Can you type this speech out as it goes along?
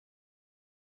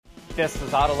This is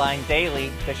Autoline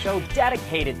Daily, the show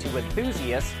dedicated to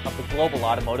enthusiasts of the global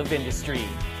automotive industry.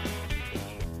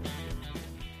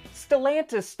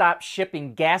 Stellantis stopped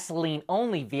shipping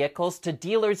gasoline-only vehicles to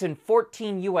dealers in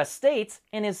 14 U.S. states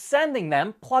and is sending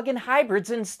them plug-in hybrids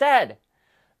instead.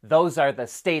 Those are the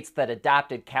states that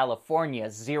adopted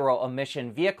California's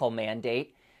zero-emission vehicle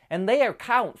mandate, and they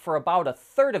account for about a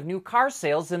third of new car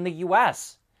sales in the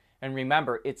U.S. And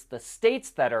remember, it's the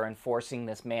states that are enforcing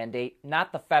this mandate,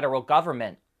 not the federal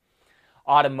government.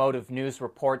 Automotive News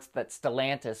reports that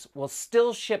Stellantis will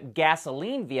still ship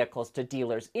gasoline vehicles to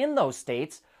dealers in those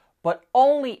states, but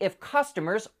only if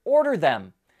customers order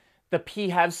them. The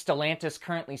PHEVs Stellantis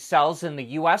currently sells in the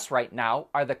U.S. right now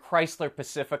are the Chrysler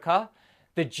Pacifica,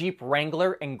 the Jeep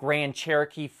Wrangler and Grand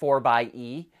Cherokee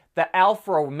 4xe, the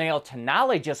Alfa Romeo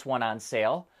Tonale just went on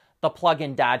sale, the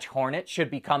plug-in Dodge Hornet should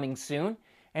be coming soon,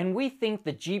 and we think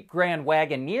the Jeep Grand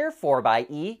Wagoneer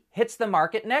 4xe hits the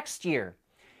market next year.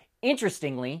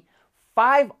 Interestingly,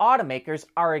 5 automakers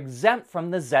are exempt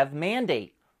from the ZEV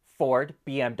mandate: Ford,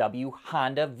 BMW,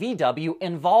 Honda, VW,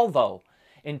 and Volvo.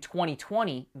 In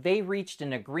 2020, they reached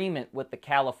an agreement with the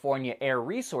California Air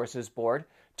Resources Board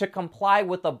to comply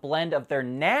with a blend of their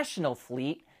national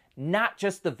fleet, not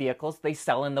just the vehicles they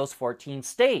sell in those 14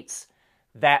 states.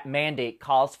 That mandate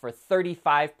calls for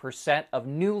 35% of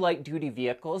new light-duty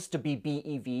vehicles to be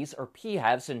BEVs or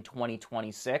PHEVs in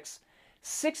 2026,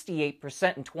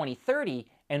 68% in 2030,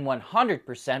 and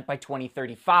 100% by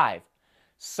 2035.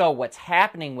 So what's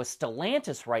happening with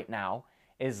Stellantis right now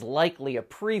is likely a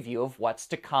preview of what's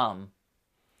to come.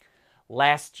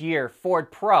 Last year, Ford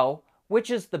Pro,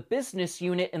 which is the business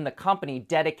unit in the company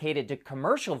dedicated to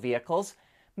commercial vehicles,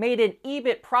 made an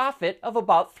EBIT profit of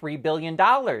about $3 billion.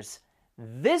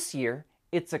 This year,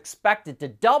 it's expected to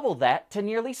double that to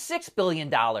nearly $6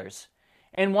 billion.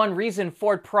 And one reason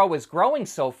Ford Pro is growing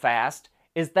so fast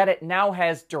is that it now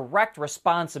has direct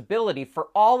responsibility for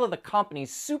all of the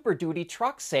company's Super Duty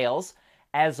truck sales,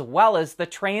 as well as the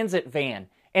Transit van.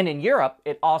 And in Europe,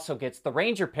 it also gets the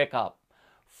Ranger pickup.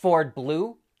 Ford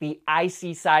Blue, the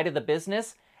IC side of the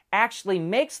business, actually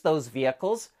makes those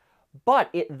vehicles,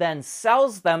 but it then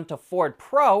sells them to Ford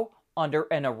Pro under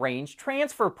an arranged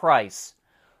transfer price.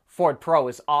 Ford Pro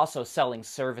is also selling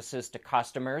services to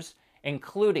customers,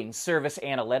 including service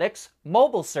analytics,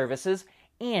 mobile services,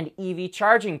 and EV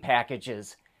charging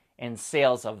packages. And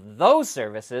sales of those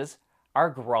services are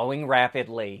growing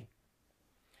rapidly.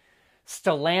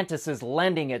 Stellantis is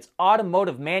lending its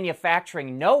automotive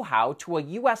manufacturing know-how to a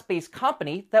U.S.-based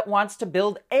company that wants to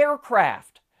build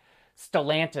aircraft.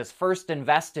 Stellantis first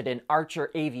invested in Archer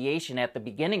Aviation at the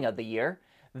beginning of the year.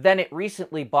 Then it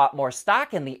recently bought more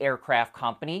stock in the aircraft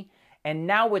company, and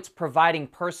now it's providing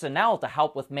personnel to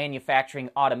help with manufacturing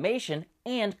automation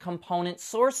and component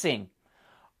sourcing.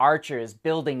 Archer is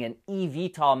building an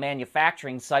eVTOL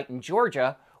manufacturing site in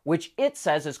Georgia, which it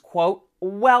says is, quote,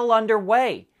 well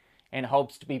underway, and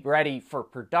hopes to be ready for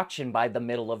production by the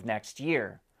middle of next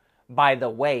year. By the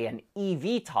way, an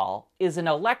eVTOL is an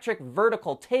electric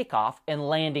vertical takeoff and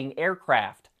landing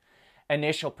aircraft.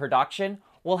 Initial production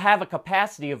will have a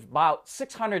capacity of about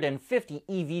 650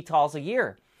 eVTOLs a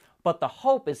year, but the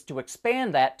hope is to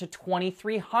expand that to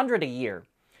 2,300 a year.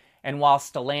 And while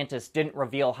Stellantis didn't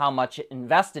reveal how much it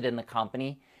invested in the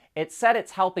company, it said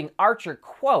it's helping Archer,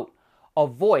 quote,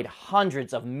 avoid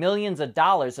hundreds of millions of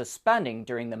dollars of spending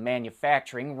during the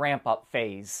manufacturing ramp-up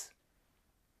phase.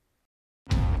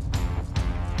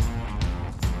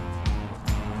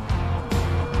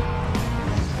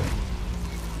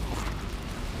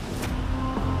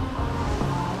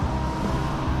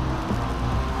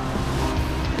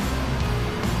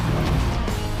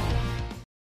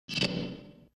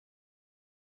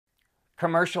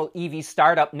 Commercial EV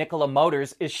startup Nikola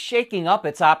Motors is shaking up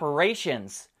its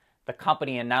operations. The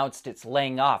company announced it's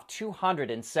laying off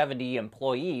 270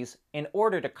 employees in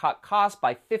order to cut costs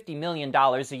by $50 million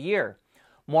a year.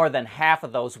 More than half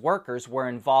of those workers were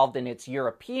involved in its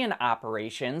European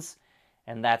operations,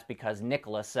 and that's because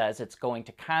Nikola says it's going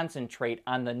to concentrate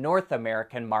on the North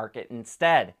American market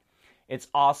instead. It's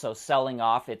also selling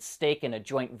off its stake in a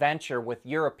joint venture with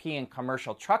European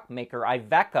commercial truck maker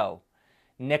Iveco.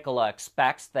 Nikola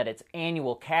expects that its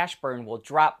annual cash burn will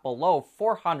drop below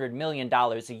 $400 million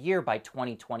a year by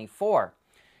 2024.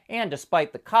 And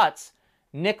despite the cuts,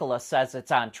 Nikola says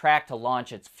it's on track to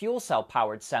launch its fuel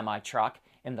cell-powered semi-truck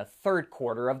in the third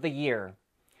quarter of the year.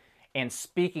 And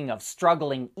speaking of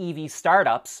struggling EV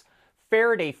startups,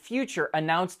 Faraday Future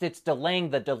announced it's delaying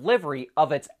the delivery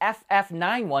of its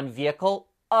FF91 vehicle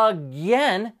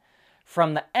again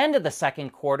from the end of the second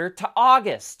quarter to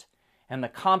August. and the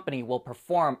company will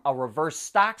perform a reverse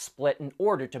stock split in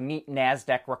order to meet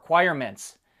NASDAQ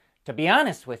requirements. To be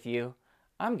honest with you,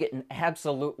 I'm getting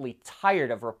absolutely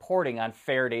tired of reporting on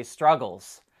Faraday's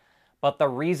struggles. But the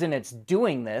reason it's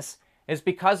doing this is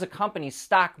because the company's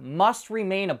stock must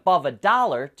remain above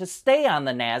 $1 to stay on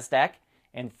the NASDAQ,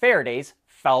 and Faraday's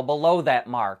fell below that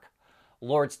mark.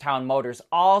 Lordstown Motors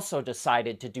also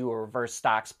decided to do a reverse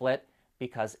stock split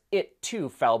because it too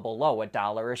fell below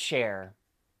 $1 a share.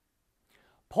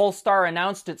 Polestar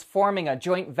announced it's forming a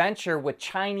joint venture with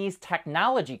Chinese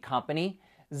technology company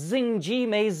Xingji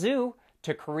Meizu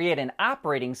to create an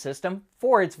operating system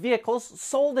for its vehicles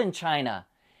sold in China.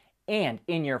 And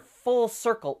in your full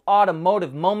circle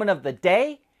automotive moment of the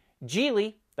day,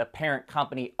 Geely, the parent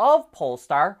company of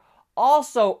Polestar,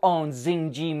 also owns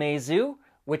Xingji Meizu,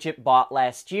 which it bought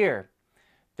last year.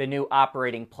 The new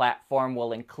operating platform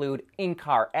will include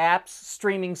in-car apps,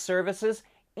 streaming services,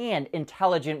 and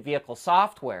intelligent vehicle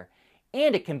software,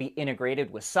 and it can be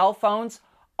integrated with cell phones,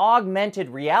 augmented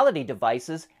reality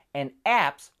devices, and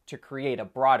apps to create a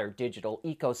broader digital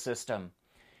ecosystem.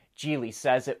 Geely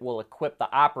says it will equip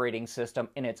the operating system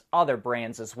in its other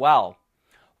brands as well.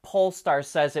 Polestar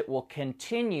says it will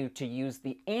continue to use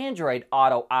the Android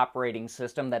Auto operating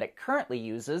system that it currently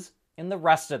uses in the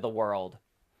rest of the world.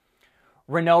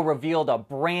 Renault revealed a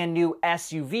brand new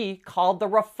SUV called the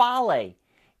Rafale.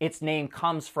 Its name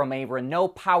comes from a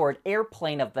Renault-powered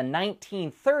airplane of the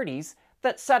 1930s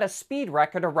that set a speed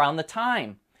record around the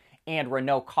time. And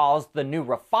Renault calls the new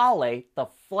Rafale the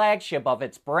flagship of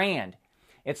its brand.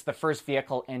 It's the first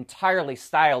vehicle entirely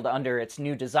styled under its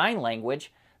new design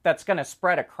language that's going to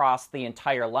spread across the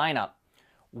entire lineup.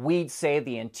 We'd say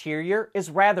the interior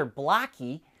is rather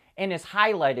blocky and is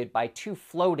highlighted by two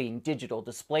floating digital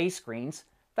display screens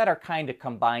that are kind of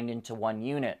combined into one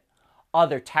unit.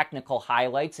 Other technical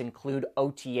highlights include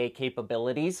OTA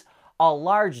capabilities, a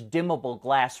large dimmable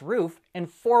glass roof, and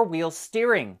four-wheel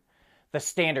steering. The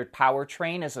standard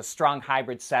powertrain is a strong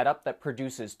hybrid setup that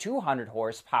produces 200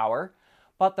 horsepower,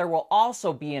 but there will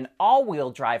also be an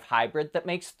all-wheel drive hybrid that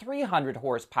makes 300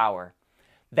 horsepower.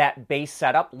 That base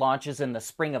setup launches in the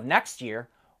spring of next year,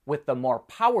 with the more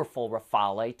powerful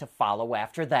Rafale to follow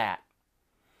after that.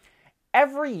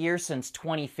 Every year since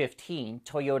 2015,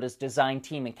 Toyota's design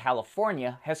team in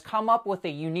California has come up with a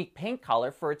unique paint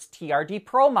color for its TRD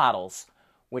Pro models,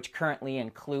 which currently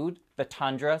include the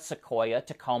Tundra, Sequoia,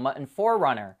 Tacoma, and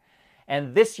 4Runner.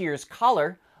 And this year's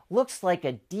color looks like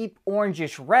a deep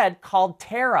orangish red called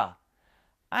Terra.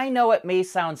 I know it may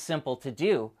sound simple to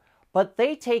do, but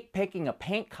they take picking a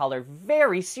paint color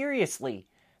very seriously.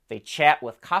 They chat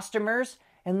with customers,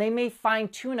 and they may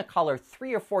fine-tune a color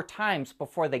 3 or 4 times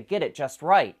before they get it just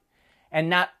right. And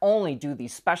not only do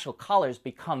these special colors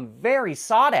become very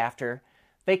sought after,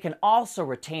 they can also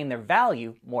retain their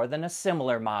value more than a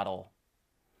similar model.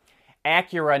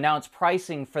 Acura announced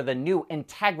pricing for the new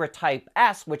Integra Type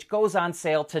S, which goes on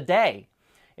sale today.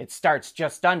 It starts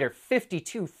just under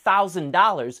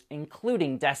 $52,000,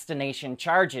 including destination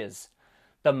charges.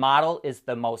 The model is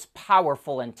the most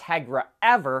powerful Integra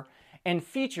ever and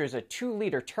features a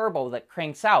 2-liter turbo that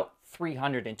cranks out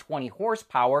 320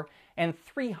 horsepower and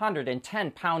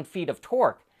 310 pound-feet of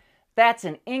torque. That's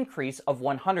an increase of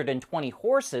 120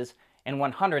 horses and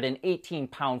 118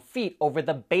 pound-feet over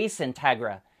the base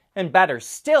Integra. And better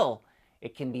still,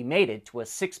 it can be mated to a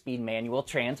 6-speed manual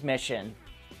transmission.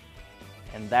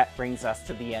 And that brings us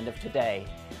to the end of today.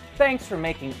 Thanks for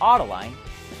making Autoline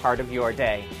part of your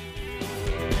day.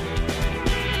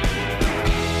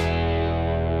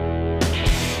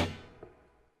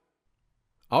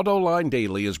 Autoline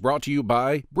Daily is brought to you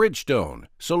by Bridgestone,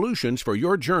 solutions for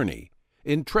your journey.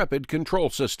 Intrepid Control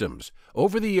Systems,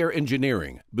 over-the-air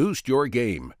engineering, boost your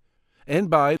game. And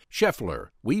by Schaeffler,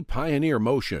 we pioneer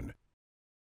motion.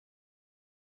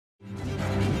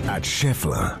 At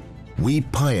Schaeffler, we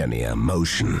pioneer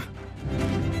motion.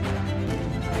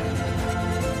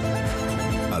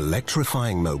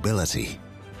 Electrifying mobility,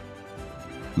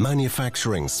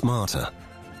 manufacturing smarter,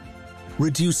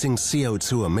 reducing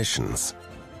CO2 emissions,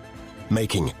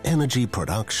 making energy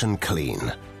production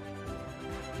clean.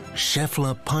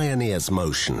 Schaeffler pioneers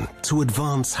motion to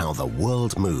advance how the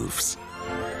world moves.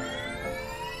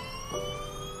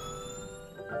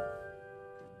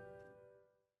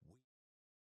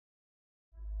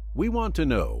 We want to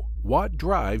know what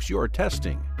drives your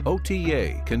testing.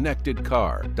 OTA, connected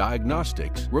car,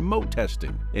 diagnostics, remote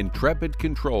testing. Intrepid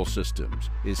Control Systems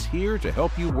is here to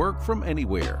help you work from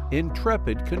anywhere.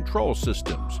 Intrepid Control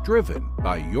Systems, driven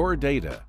by your data.